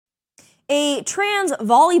A trans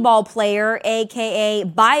volleyball player, aka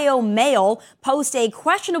bio male, posted a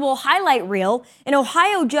questionable highlight reel. An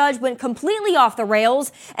Ohio judge went completely off the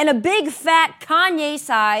rails, and a big fat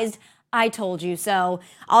Kanye-sized "I told you so."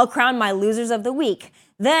 I'll crown my losers of the week.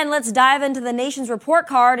 Then let's dive into the nation's report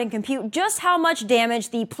card and compute just how much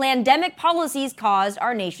damage the plandemic policies caused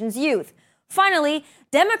our nation's youth. Finally,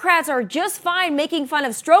 Democrats are just fine making fun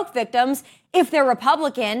of stroke victims if they're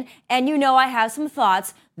Republican, and you know I have some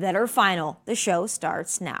thoughts that are final. The show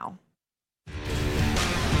starts now.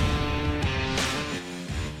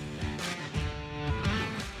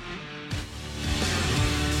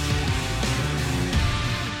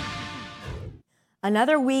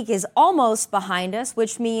 Another week is almost behind us,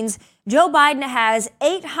 which means Joe Biden has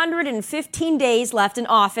 815 days left in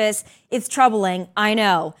office. It's troubling, I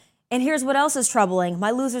know. And here's what else is troubling,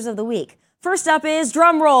 my losers of the week. First up is,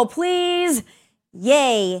 drum roll, please.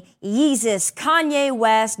 Yay, Yeezus, Kanye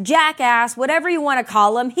West, jackass, whatever you want to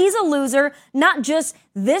call him. He's a loser, not just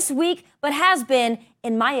this week, but has been,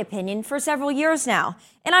 in my opinion, for several years now.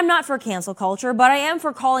 And I'm not for cancel culture, but I am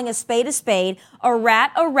for calling a spade, a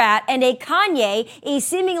rat, and a Kanye a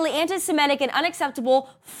seemingly anti-Semitic and unacceptable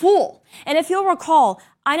fool. And if you'll recall,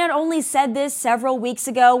 I not only said this several weeks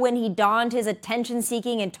ago when he donned his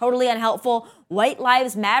attention-seeking and totally unhelpful White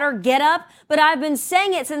Lives Matter getup, but I've been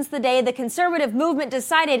saying it since the day the conservative movement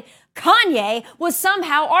decided Kanye was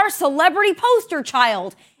somehow our celebrity poster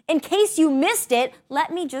child. In case you missed it,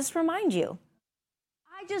 let me just remind you.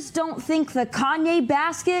 I just don't think the Kanye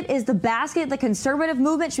basket is the basket the conservative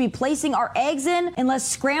movement should be placing our eggs in unless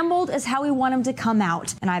scrambled is how we want them to come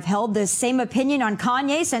out. And I've held this same opinion on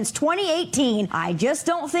Kanye since 2018. I just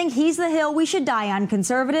don't think he's the hill we should die on,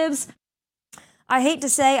 conservatives. I hate to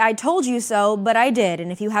say I told you so, but I did.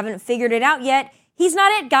 And if you haven't figured it out yet, he's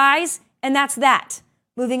not it, guys. And that's that.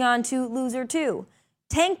 Moving on to loser 2.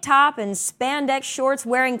 Tank top and spandex shorts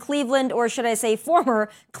wearing Cleveland, or should I say former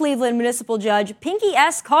Cleveland municipal judge Pinky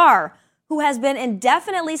S. Carr, who has been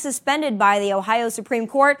indefinitely suspended by the Ohio Supreme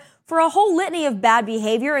Court for a whole litany of bad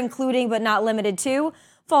behavior, including but not limited to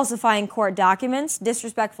falsifying court documents,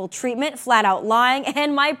 disrespectful treatment, flat-out lying,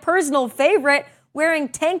 and my personal favorite, wearing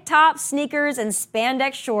tank top, sneakers, and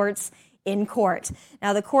spandex shorts in court.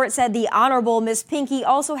 Now, the court said the Honorable Miss Pinky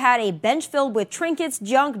also had a bench filled with trinkets,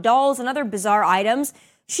 junk, dolls, and other bizarre items.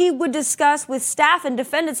 She would discuss with staff and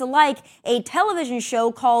defendants alike a television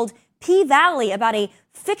show called P-Valley about a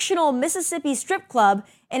fictional Mississippi strip club,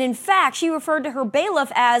 and in fact, she referred to her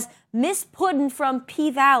bailiff as Miss Puddin' from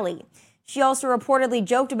P-Valley. She also reportedly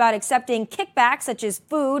joked about accepting kickbacks such as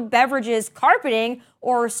food, beverages, carpeting,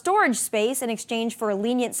 or storage space in exchange for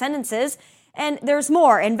lenient sentences. And there's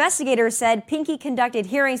more. Investigators said Pinky conducted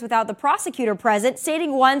hearings without the prosecutor present,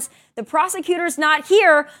 stating once, "The prosecutor's not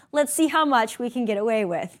here. Let's see how much we can get away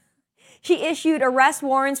with." She issued arrest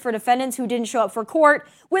warrants for defendants who didn't show up for court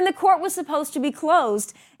when the court was supposed to be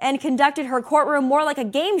closed, and conducted her courtroom more like a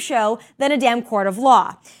game show than a damn court of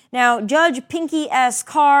law. Now, Judge Pinky S.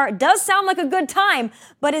 Carr does sound like a good time,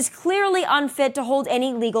 but is clearly unfit to hold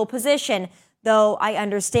any legal position, though I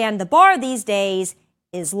understand the bar these days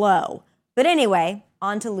is low. But anyway,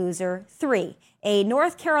 on to loser 3. A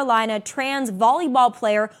North Carolina trans volleyball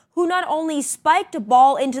player who not only spiked a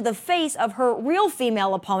ball into the face of her real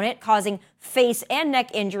female opponent, causing face and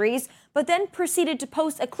neck injuries, but then proceeded to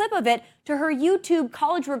post a clip of it to her YouTube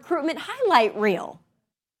college recruitment highlight reel.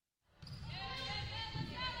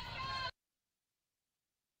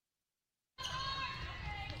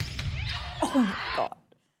 Oh my God.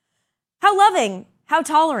 How loving. How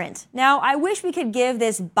tolerant. Now, I wish we could give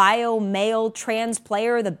this bio male trans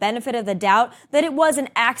player the benefit of the doubt that it was an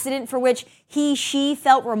accident for which she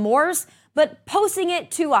felt remorse, but posting it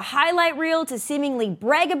to a highlight reel to seemingly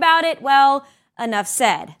brag about it, well, enough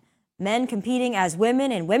said. Men competing as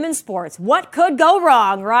women in women's sports. What could go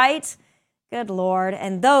wrong, right? Good Lord.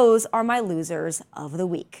 And those are my losers of the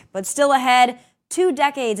week. But still ahead, 2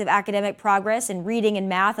 decades of academic progress in reading and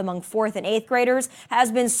math among 4th and 8th graders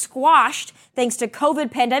has been squashed thanks to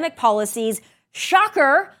COVID pandemic policies.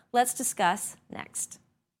 Shocker! Let's discuss next.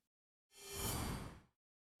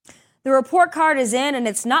 The report card is in, and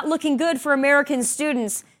it's not looking good for American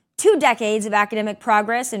students. 2 decades of academic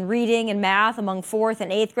progress in reading and math among 4th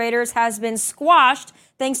and 8th graders has been squashed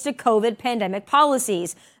thanks to COVID pandemic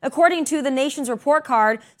policies. According to the nation's report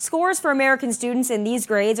card, scores for American students in these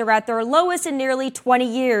grades are at their lowest in nearly 20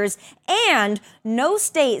 years, and no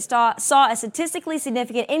state saw a statistically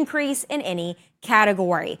significant increase in any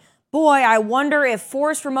category. Boy, I wonder if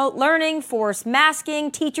forced remote learning, forced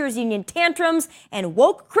masking, teachers' union tantrums, and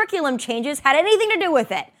woke curriculum changes had anything to do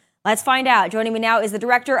with it. Let's find out. Joining me now is the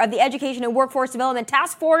director of the Education and Workforce Development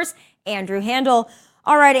Task Force, Andrew Handel.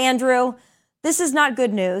 All right, Andrew, this is not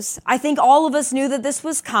good news. I think all of us knew that this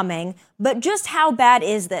was coming, but just how bad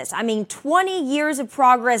is this? I mean, 20 years of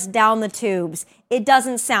progress down the tubes. It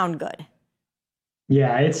doesn't sound good.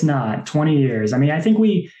 Yeah, it's not 20 years. I mean, I think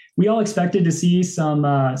we all expected to see some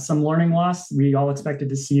learning loss. We all expected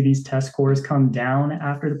to see these test scores come down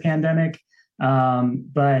after the pandemic.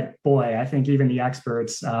 But boy, I think even the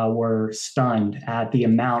experts were stunned at the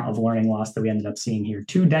amount of learning loss that we ended up seeing here.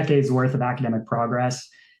 2 decades worth of academic progress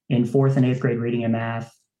in 4th and 8th grade reading and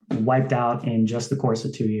math wiped out in just the course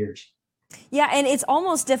of 2 years. Yeah, and it's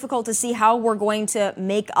almost difficult to see how we're going to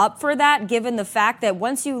make up for that, given the fact that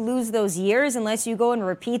once you lose those years, unless you go and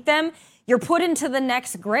repeat them, you're put into the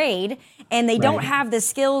next grade and they don't have the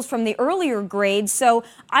skills from the earlier grades. So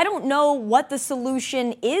I don't know what the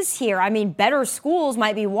solution is here. I mean, better schools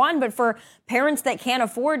might be one, but for parents that can't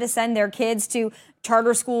afford to send their kids to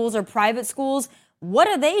charter schools or private schools, what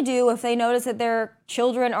do they do if they notice that their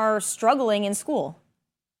children are struggling in school?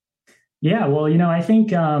 Yeah, well, I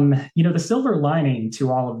think, the silver lining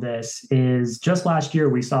to all of this is just last year,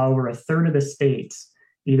 we saw over a third of the states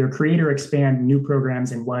either create or expand new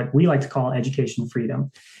programs in what we like to call education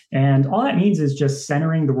freedom. And all that means is just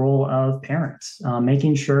centering the role of parents,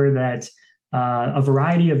 making sure that a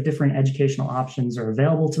variety of different educational options are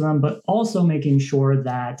available to them, but also making sure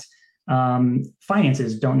that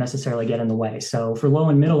finances don't necessarily get in the way. So for low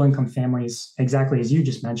and middle income families, exactly as you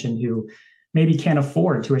just mentioned, who maybe can't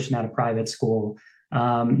afford tuition at a private school,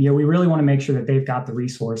 we really want to make sure that they've got the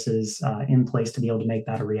resources in place to be able to make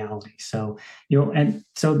that a reality. So, and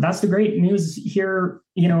so that's the great news here.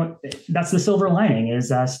 That's the silver lining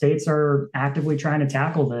is states are actively trying to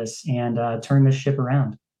tackle this and turn this ship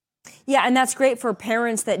around. Yeah, and that's great for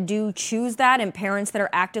parents that do choose that and parents that are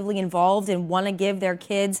actively involved and want to give their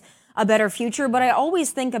kids a better future. But I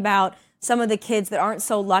always think about some of the kids that aren't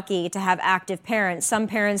so lucky to have active parents, some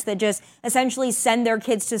parents that just essentially send their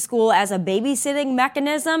kids to school as a babysitting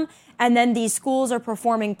mechanism, and then these schools are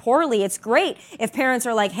performing poorly. It's great if parents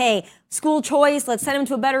are like, hey, school choice, let's send them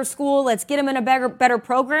to a better school, let's get them in a better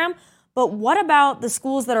program. But what about the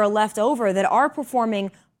schools that are left over that are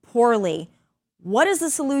performing poorly? What is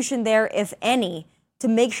the solution there, if any, to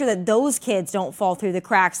make sure that those kids don't fall through the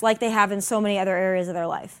cracks like they have in so many other areas of their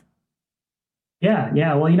life?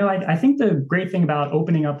 Yeah. Well, I think the great thing about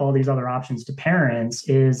opening up all these other options to parents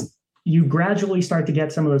is you gradually start to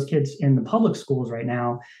get some of those kids in the public schools right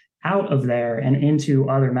now out of there and into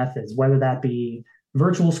other methods, whether that be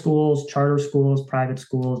virtual schools, charter schools, private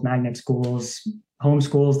schools, magnet schools, home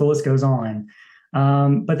schools, the list goes on.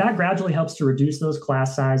 But that gradually helps to reduce those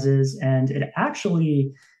class sizes. And it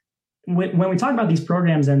actually, when we talk about these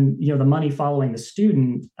programs and the money following the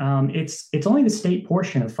student, it's only the state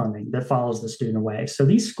portion of funding that follows the student away. So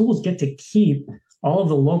these schools get to keep all of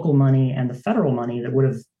the local money and the federal money that would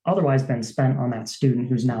have otherwise been spent on that student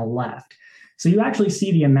who's now left. So you actually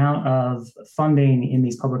see the amount of funding in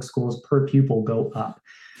these public schools per pupil go up.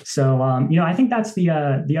 So I think that's the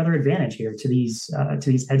other advantage here to these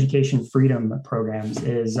education freedom programs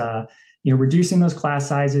is reducing those class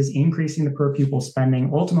sizes, increasing the per pupil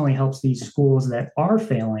spending ultimately helps these schools that are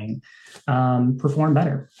failing perform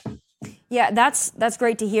better. Yeah, that's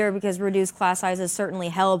great to hear because reduced class sizes certainly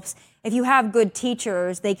helps. If you have good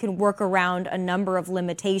teachers, they can work around a number of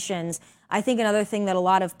limitations. I think another thing that a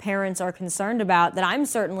lot of parents are concerned about, that I'm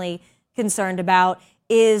certainly concerned about,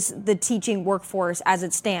 is the teaching workforce as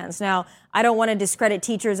it stands. Now, I don't want to discredit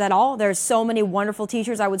teachers at all. There's so many wonderful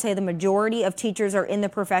teachers. I would say the majority of teachers are in the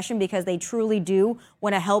profession because they truly do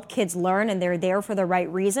want to help kids learn and they're there for the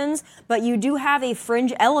right reasons. But you do have a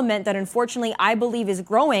fringe element that unfortunately I believe is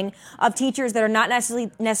growing of teachers that are not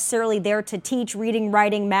necessarily there to teach reading,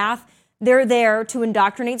 writing, math. They're there to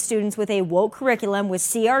indoctrinate students with a woke curriculum, with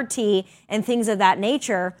CRT and things of that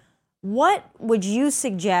nature. What would you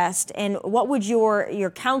suggest and what would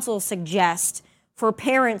your counsel suggest for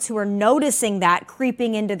parents who are noticing that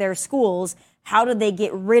creeping into their schools? How do they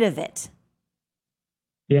get rid of it?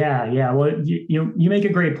 Yeah. Well, you make a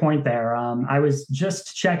great point there. I was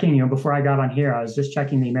just checking, before I got on here, I was just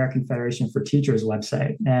checking the American Federation for Teachers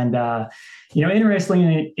website. And,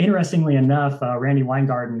 interestingly enough, Randy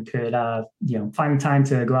Weingarten could, find the time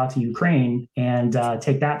to go out to Ukraine and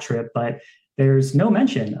take that trip. But there's no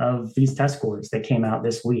mention of these test scores that came out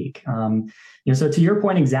this week. So to your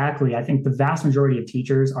point exactly, I think the vast majority of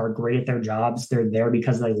teachers are great at their jobs. They're there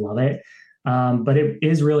because they love it. But it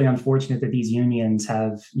is really unfortunate that these unions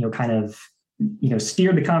have,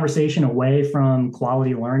 steered the conversation away from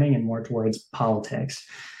quality learning and more towards politics.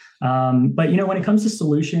 But, when it comes to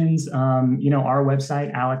solutions, our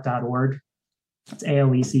website, alec.org, it's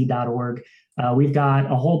aoec.org. We've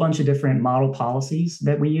got a whole bunch of different model policies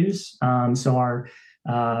that we use. So our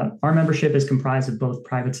membership is comprised of both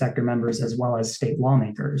private sector members as well as state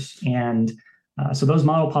lawmakers. And so those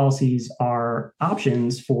model policies are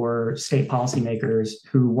options for state policymakers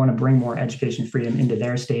who want to bring more education freedom into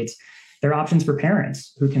their states. They're options for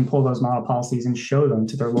parents who can pull those model policies and show them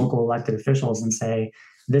to their local elected officials and say,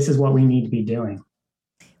 this is what we need to be doing.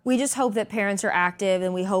 We just hope that parents are active,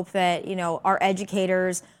 and we hope that, our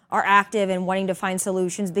educators are active in wanting to find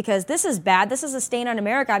solutions, because this is bad. This is a stain on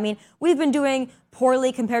America. I mean, we've been doing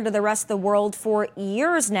poorly compared to the rest of the world for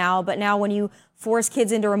years now, but now when you force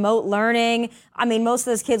kids into remote learning, I mean, most of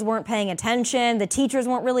those kids weren't paying attention. The teachers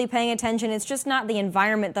weren't really paying attention. It's just not the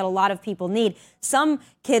environment that a lot of people need. Some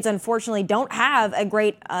kids, unfortunately, don't have a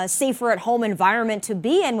great, safer at home environment to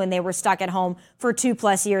be in when they were stuck at home for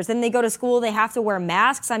 2+ years. Then they go to school, they have to wear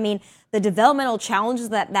masks. I mean, the developmental challenges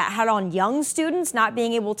that had on young students, not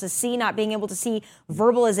being able to see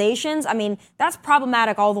verbalizations. I mean, that's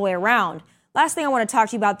problematic all the way around. Last thing I want to talk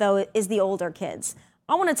to you about, though, is the older kids.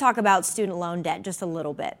 I want to talk about student loan debt just a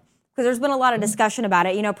little bit, because there's been a lot of discussion about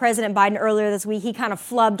it. President Biden earlier this week, he kind of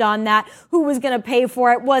flubbed on that. Who was going to pay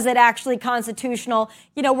for it? Was it actually constitutional?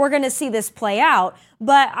 We're going to see this play out.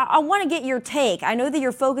 But I want to get your take. I know that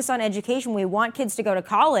you're focused on education. We want kids to go to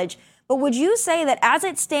college. But would you say that as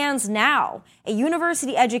it stands now, a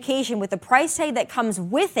university education with the price tag that comes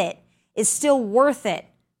with it is still worth it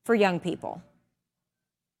for young people?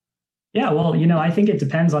 Yeah, well, I think it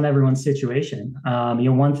depends on everyone's situation.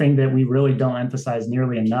 One thing that we really don't emphasize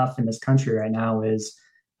nearly enough in this country right now is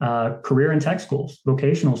career and tech schools,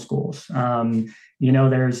 vocational schools.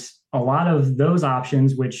 There's a lot of those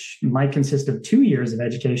options, which might consist of 2 years of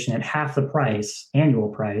education at half the annual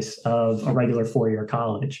price of a regular 4-year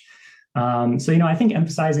college. I think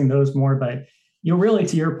emphasizing those more, but really,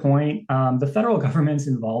 to your point, the federal government's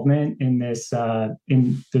involvement in this,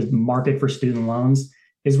 in the market for student loans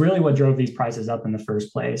is really what drove these prices up in the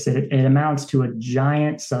first place. It amounts to a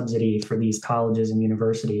giant subsidy for these colleges and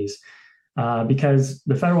universities, because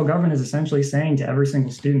the federal government is essentially saying to every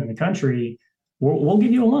single student in the country, we'll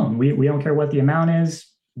give you a loan. We don't care what the amount is.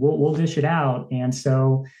 We'll dish it out. And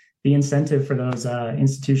so the incentive for those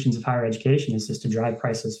institutions of higher education is just to drive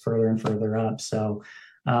prices further and further up. So,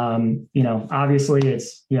 obviously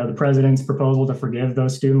it's, the president's proposal to forgive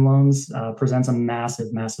those student loans presents a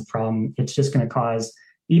massive, massive problem. It's just going to cause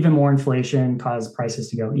even more inflation, cause prices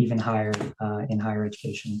to go even higher in higher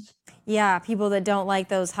education. Yeah, people that don't like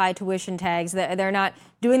those high tuition tags, they're not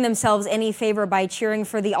doing themselves any favor by cheering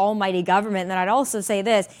for the almighty government. And then I'd also say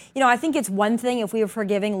this, I think it's one thing if we were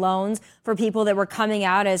forgiving loans for people that were coming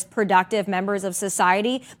out as productive members of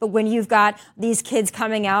society. But when you've got these kids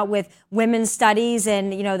coming out with women's studies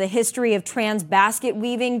and, the history of trans basket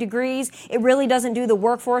weaving degrees, it really doesn't do the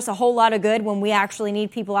workforce a whole lot of good when we actually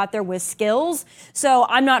need people out there with skills. So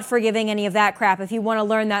I'm not forgiving any of that crap. If you want to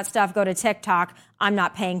learn that stuff, go to TikTok. I'm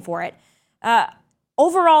not paying for it.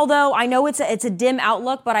 Overall, though, I know it's a dim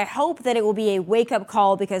outlook, but I hope that it will be a wake-up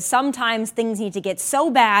call, because sometimes things need to get so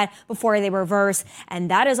bad before they reverse. And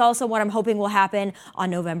that is also what I'm hoping will happen on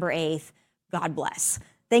November 8th. God bless.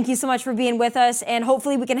 Thank you so much for being with us. And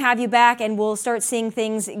hopefully we can have you back and we'll start seeing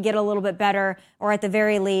things get a little bit better, or at the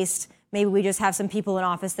very least, maybe we just have some people in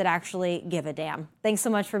office that actually give a damn. Thanks so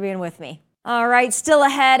much for being with me. All right, still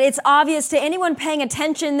ahead, it's obvious to anyone paying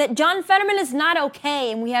attention that John Fetterman is not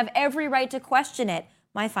okay, and we have every right to question it.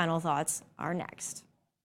 My final thoughts are next.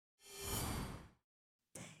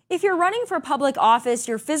 If you're running for public office,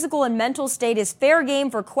 your physical and mental state is fair game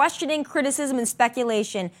for questioning, criticism, and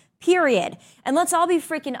speculation, period. And let's all be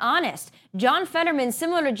freaking honest. John Fetterman,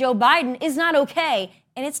 similar to Joe Biden, is not okay,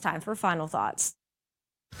 and it's time for final thoughts.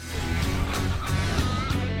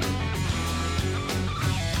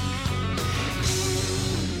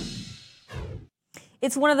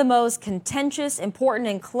 It's one of the most contentious, important,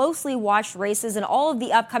 and closely watched races in all of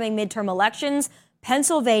the upcoming midterm elections,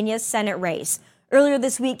 Pennsylvania's Senate race. Earlier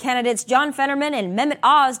this week, candidates John Fetterman and Mehmet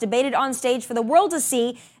Oz debated on stage for the world to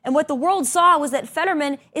see, and what the world saw was that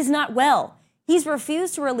Fetterman is not well. He's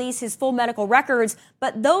refused to release his full medical records,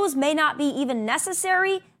 but those may not be even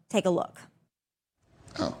necessary. Take a look.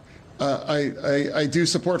 I do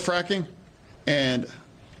support fracking, and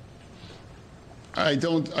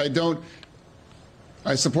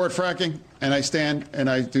I support fracking, and I stand and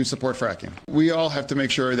I do support fracking. We all have to make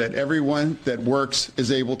sure that everyone that works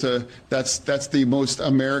is able to, that's the most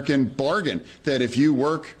American bargain, that if you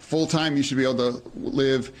work full time, you should be able to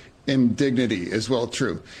live in dignity as well,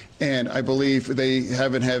 true. And I believe they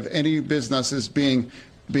haven't have any businesses being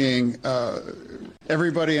being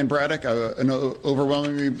everybody in Braddock, an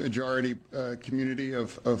overwhelmingly majority community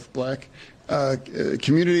of black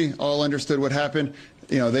community, all understood what happened.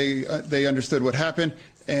 You know, they understood what happened,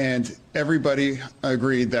 and everybody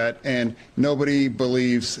agreed that, and nobody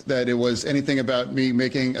believes that it was anything about me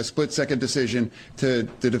making a split-second decision to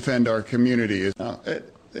defend our community.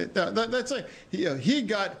 That's like he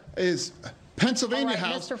got his Pennsylvania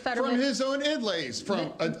house from his own inlays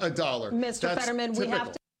from a dollar. Mr. Fetterman, we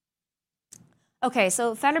have to. Okay,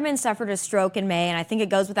 so Fetterman suffered a stroke in May, and I think it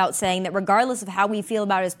goes without saying that regardless of how we feel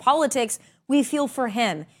about his politics, we feel for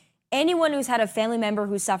him. Anyone who's had a family member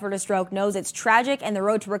who suffered a stroke knows it's tragic, and the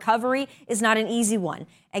road to recovery is not an easy one.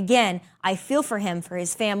 Again, I feel for him, for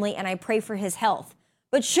his family, and I pray for his health.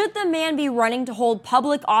 But should the man be running to hold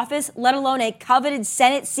public office, let alone a coveted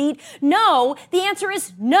Senate seat? No. The answer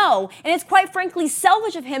is no. And it's quite frankly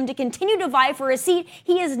selfish of him to continue to vie for a seat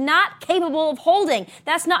he is not capable of holding.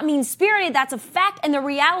 That's not mean-spirited. That's a fact and the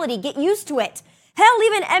reality. Get used to it. Hell,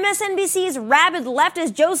 even MSNBC's rabid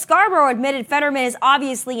leftist Joe Scarborough admitted Fetterman is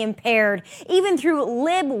obviously impaired. Even through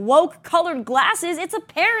lib, woke, colored glasses, it's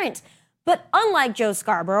apparent. But unlike Joe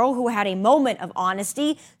Scarborough, who had a moment of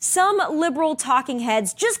honesty, some liberal talking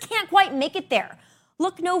heads just can't quite make it there.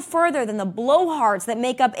 Look no further than the blowhards that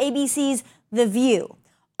make up ABC's The View.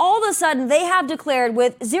 All of a sudden, they have declared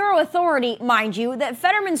with zero authority, mind you, that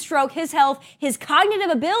Fetterman's stroke, his health, his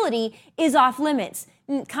cognitive ability is off limits.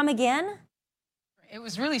 Come again? It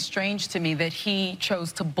was really strange to me that he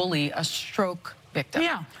chose to bully a stroke victim.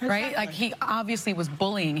 Yeah, right? Exactly. Like, he obviously was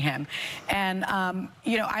bullying him. And,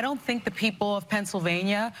 you know, I don't think the people of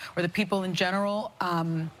Pennsylvania or the people in general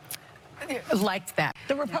liked that.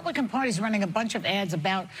 The Republican Party's running a bunch of ads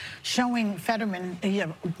about showing Fetterman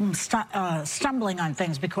stumbling on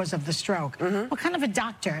things because of the stroke. What kind of a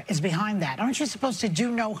doctor is behind that? Aren't you supposed to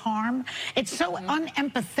do no harm? It's so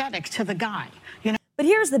unempathetic to the guy, you know? But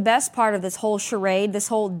here's the best part of this whole charade, this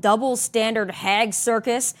whole double standard hag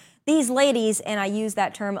circus. These ladies, and I use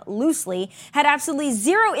that term loosely, had absolutely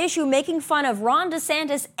zero issue making fun of Ron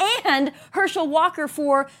DeSantis and Herschel Walker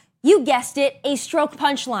for, you guessed it, a stroke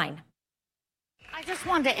punchline. I just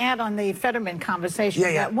wanted to add on the Fetterman conversation.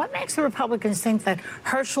 That what makes the Republicans think that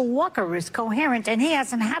Herschel Walker is coherent and he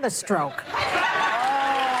hasn't had a stroke?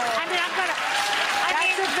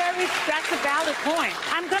 That's a valid point.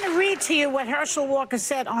 I'm going to read to you what Herschel Walker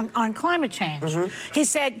said on climate change. He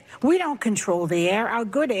said, we don't control the air. Our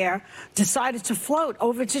good air decided to float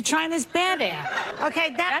over to China's bad air.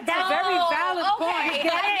 Okay, that's a very valid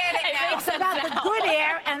point. It's about the good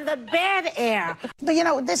air and the bad air. But, you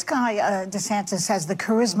know, this guy, DeSantis, has the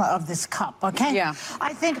charisma of this cup, okay? Yeah.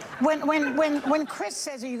 I think when Chris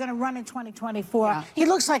says, are you going to run in 2024, he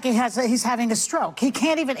looks like he's having a stroke. He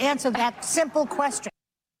can't even answer that simple question.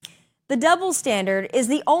 The double standard is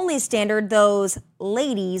the only standard those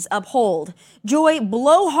ladies uphold. Joy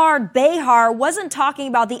Blowhard Behar wasn't talking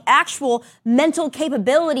about the actual mental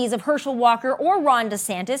capabilities of Herschel Walker or Ron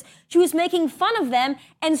DeSantis. She was making fun of them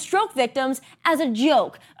and stroke victims as a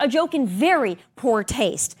joke in very poor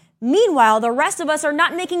taste. Meanwhile, the rest of us are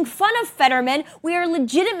not making fun of Fetterman. We are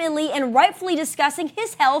legitimately and rightfully discussing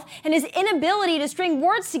his health and his inability to string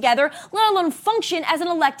words together, let alone function as an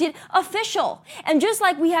elected official. And just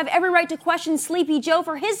like we have every right to question Sleepy Joe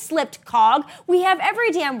for his slipped cog, we have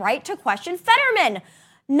every damn right to question Fetterman.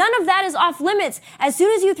 None of that is off limits. As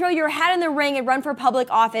soon as you throw your hat in the ring and run for public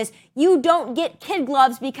office, you don't get kid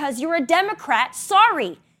gloves because you're a Democrat.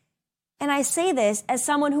 Sorry. And I say this as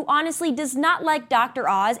someone who honestly does not like Dr.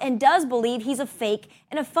 Oz and does believe he's a fake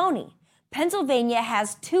and a phony. Pennsylvania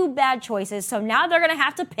has two bad choices, so now they're going to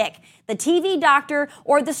have to pick the TV doctor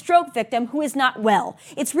or the stroke victim who is not well.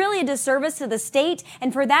 It's really a disservice to the state,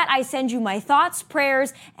 and for that I send you my thoughts,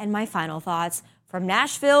 prayers, and my final thoughts. From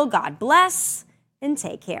Nashville, God bless, and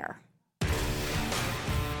take care.